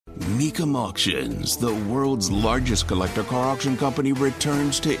Mecum Auctions, the world's largest collector car auction company,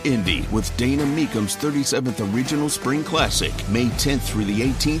 returns to Indy with Dana Mecum's 37th Regional Spring Classic, May 10th through the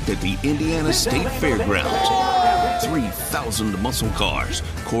 18th at the Indiana State Fairgrounds. 3,000 muscle cars,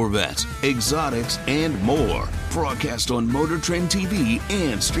 Corvettes, exotics, and more. Broadcast on Motor Trend TV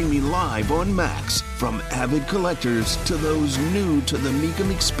and streaming live on Max. From avid collectors to those new to the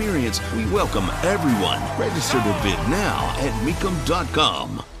Mecum experience, we welcome everyone. Register to bid now at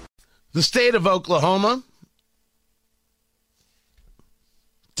Mecum.com. The state of Oklahoma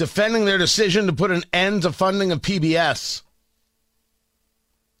defending their decision to put an end to funding of PBS.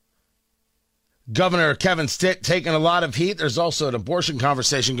 Governor Kevin Stitt taking a lot of heat. There's also an abortion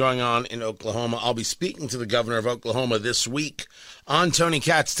conversation going on in Oklahoma. I'll be speaking to the governor of Oklahoma this week on Tony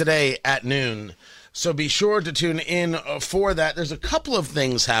Katz Today at noon. So be sure to tune in for that. There's a couple of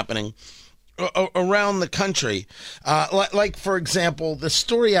things happening around the country. Like, for example, the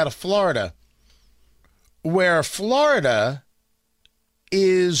story out of Florida, where Florida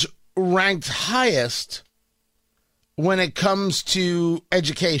is ranked highest when it comes to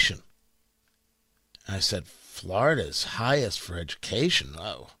education. I said, Florida's highest for education.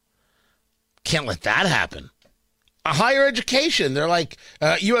 Oh, can't let that happen. A higher education. They're like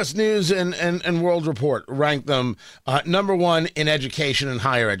U.S. News and World Report ranked them number one in education and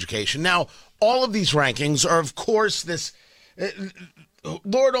higher education. Now, all of these rankings are, of course, this.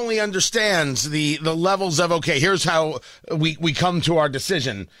 Lord only understands the levels of, okay, here's how we come to our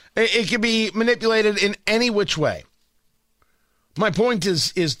decision. It can be manipulated in any which way. My point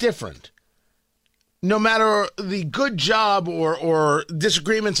is different. No matter the good job or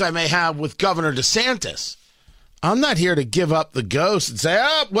disagreements I may have with Governor DeSantis, I'm not here to give up the ghost and say,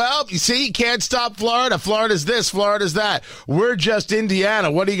 oh, well, you see, you can't stop Florida. Florida's this, Florida's that. We're just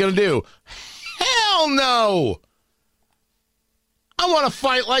Indiana. What are you going to do? Hell no. I want to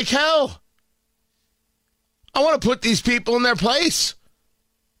fight like hell. I want to put these people in their place.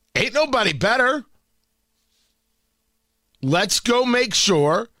 Ain't nobody better. Let's go make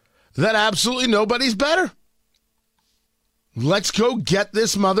sure that absolutely nobody's better. Let's go get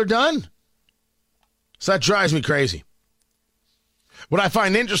this mother done. So that drives me crazy. What I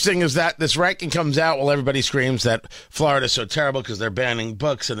find interesting is that this ranking comes out while everybody screams that Florida's so terrible because they're banning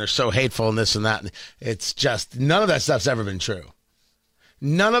books and they're so hateful and this and that. It's just, none of that stuff's ever been true.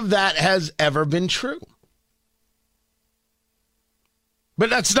 None of that has ever been true.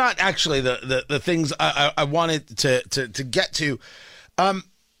 But that's not actually the things I wanted to get to.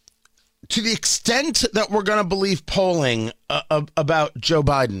 To the extent that we're going to believe polling about Joe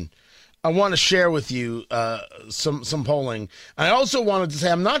Biden, I want to share with you some polling. I also wanted to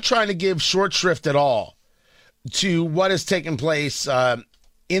say I'm not trying to give short shrift at all to what has taken place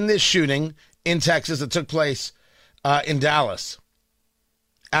in this shooting in Texas that took place in Dallas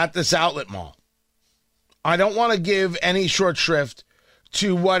at this outlet mall. I don't want to give any short shrift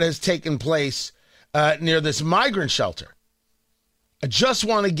to what has taken place near this migrant shelter. I just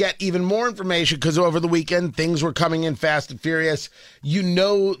want to get even more information because over the weekend, things were coming in fast and furious. You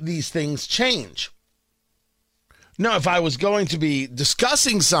know these things change. Now, if I was going to be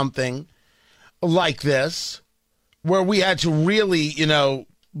discussing something like this, where we had to really,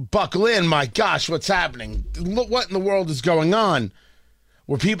 buckle in, my gosh, what's happening? What in the world is going on?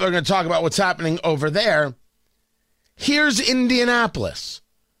 Where people are going to talk about what's happening over there. Here's Indianapolis.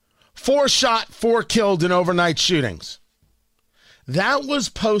 4 shot, 4 killed in overnight shootings. That was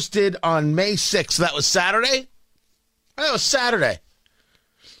posted on May 6th. That was Saturday? That was Saturday.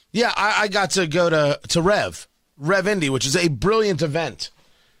 Yeah, I got to go to Rev Indy, which is a brilliant event.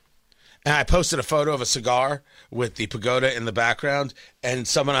 And I posted a photo of a cigar with the pagoda in the background, and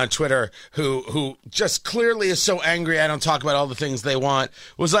someone on Twitter who just clearly is so angry I don't talk about all the things they want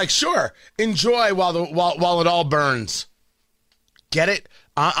was like, sure, enjoy while it all burns. Get it?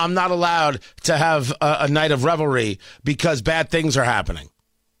 I'm not allowed to have a night of revelry because bad things are happening.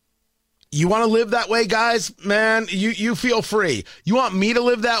 You want to live that way, guys? Man, you feel free. You want me to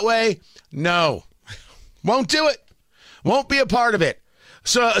live that way? No. Won't do it. Won't be a part of it.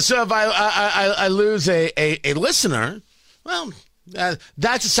 So if I lose a listener, well,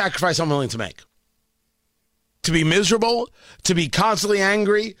 that's a sacrifice I'm willing to make. To be miserable, to be constantly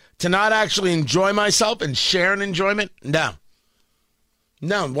angry, to not actually enjoy myself and share an enjoyment?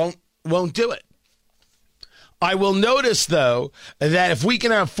 No, won't do it. I will notice, though, that if we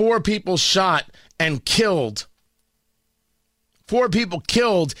can have 4 people shot and killed, 4 people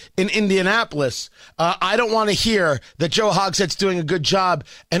killed in Indianapolis, I don't want to hear that Joe Hogsett's doing a good job,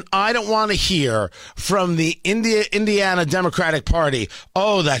 and I don't want to hear from the Indiana Democratic Party,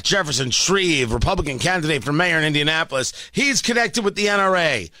 oh, that Jefferson Shreve, Republican candidate for mayor in Indianapolis, he's connected with the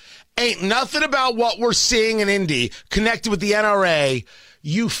NRA. Ain't nothing about what we're seeing in Indy connected with the NRA.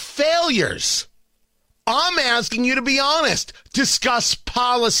 You failures. I'm asking you to be honest. Discuss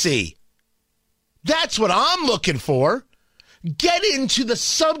policy. That's what I'm looking for. Get into the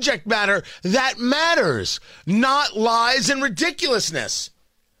subject matter that matters, not lies and ridiculousness.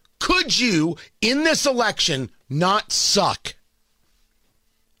 Could you, in this election, not suck?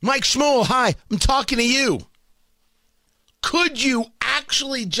 Mike Schmuel, hi, I'm talking to you. Could you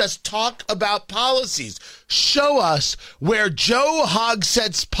actually just talk about policies? Show us where Joe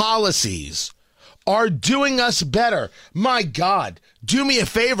Hogsett's policies are doing us better. My God, do me a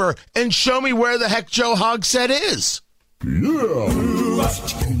favor and show me where the heck Joe Hogsett is. Yeah.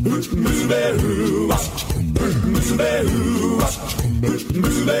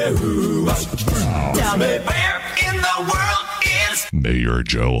 Tell me where in the world is Mayor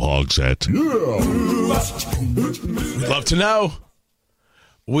Joe Hogsett? Yeah. We'd love to know.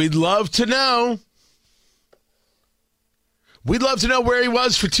 We'd love to know. We'd love to know where he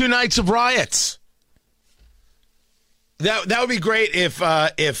was for 2 nights of riots. That would be great if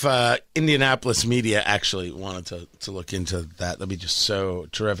Indianapolis media actually wanted to look into that. That'd be just so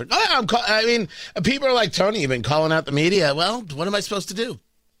terrific. I mean, people are like, Tony, you've been calling out the media. Well, what am I supposed to do?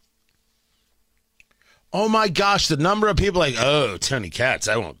 Oh, my gosh, the number of people like, oh, Tony Katz,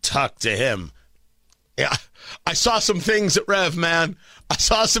 I won't talk to him. Yeah, I saw some things at Rev, man. I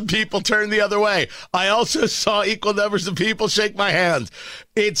saw some people turn the other way. I also saw equal numbers of people shake my hand.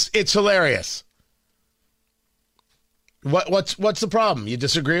 It's hilarious. What's the problem? You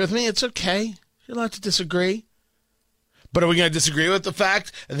disagree with me? It's okay. You're allowed to disagree. But are we going to disagree with the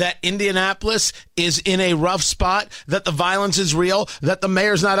fact that Indianapolis is in a rough spot, that the violence is real, that the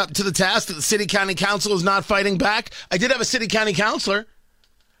mayor's not up to the task, that the city county council is not fighting back? I did have a city county councilor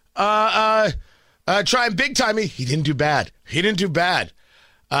try and big time me. He didn't do bad.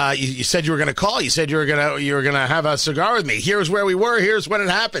 You said you were going to call. You said you were going to have a cigar with me. Here's where we were. Here's when it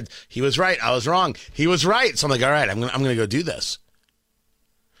happened. He was right. I was wrong. He was right. So I'm like, all right, I'm going to go do this.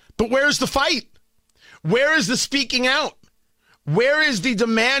 But where's the fight? Where is the speaking out? Where is the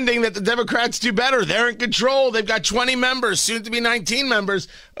demanding that the Democrats do better? They're in control. They've got 20 members, soon to be 19 members.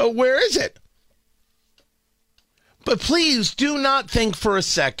 Where is it? But please do not think for a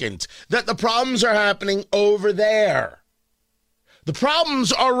second that the problems are happening over there. The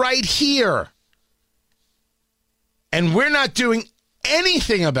problems are right here. And we're not doing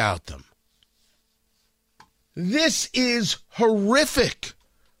anything about them. This is horrific,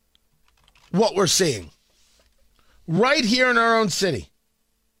 what we're seeing. Right here in our own city.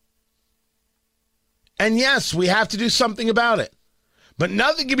 And yes, we have to do something about it. But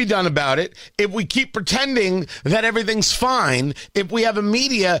nothing can be done about it if we keep pretending that everything's fine, if we have a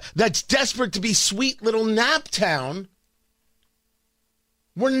media that's desperate to be sweet little Naptown.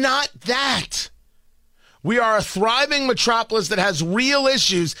 We're not that. We are a thriving metropolis that has real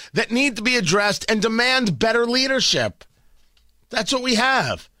issues that need to be addressed and demand better leadership. That's what we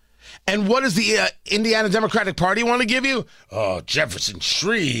have. And what does the Indiana Democratic Party want to give you? Oh, Jefferson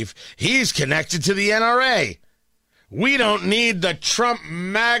Shreve, he's connected to the NRA. We don't need the Trump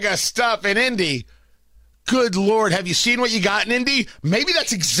MAGA stuff in Indy. Good Lord, have you seen what you got in Indy? Maybe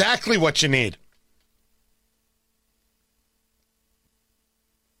that's exactly what you need.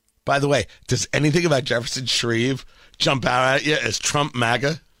 By the way, does anything about Jefferson Shreve jump out at you as Trump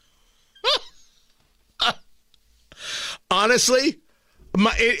MAGA? Honestly,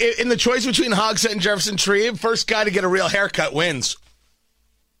 in the choice between Hogsett and Jefferson Shreve, first guy to get a real haircut wins.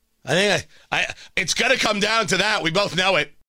 I think it's going to come down to that. We both know it.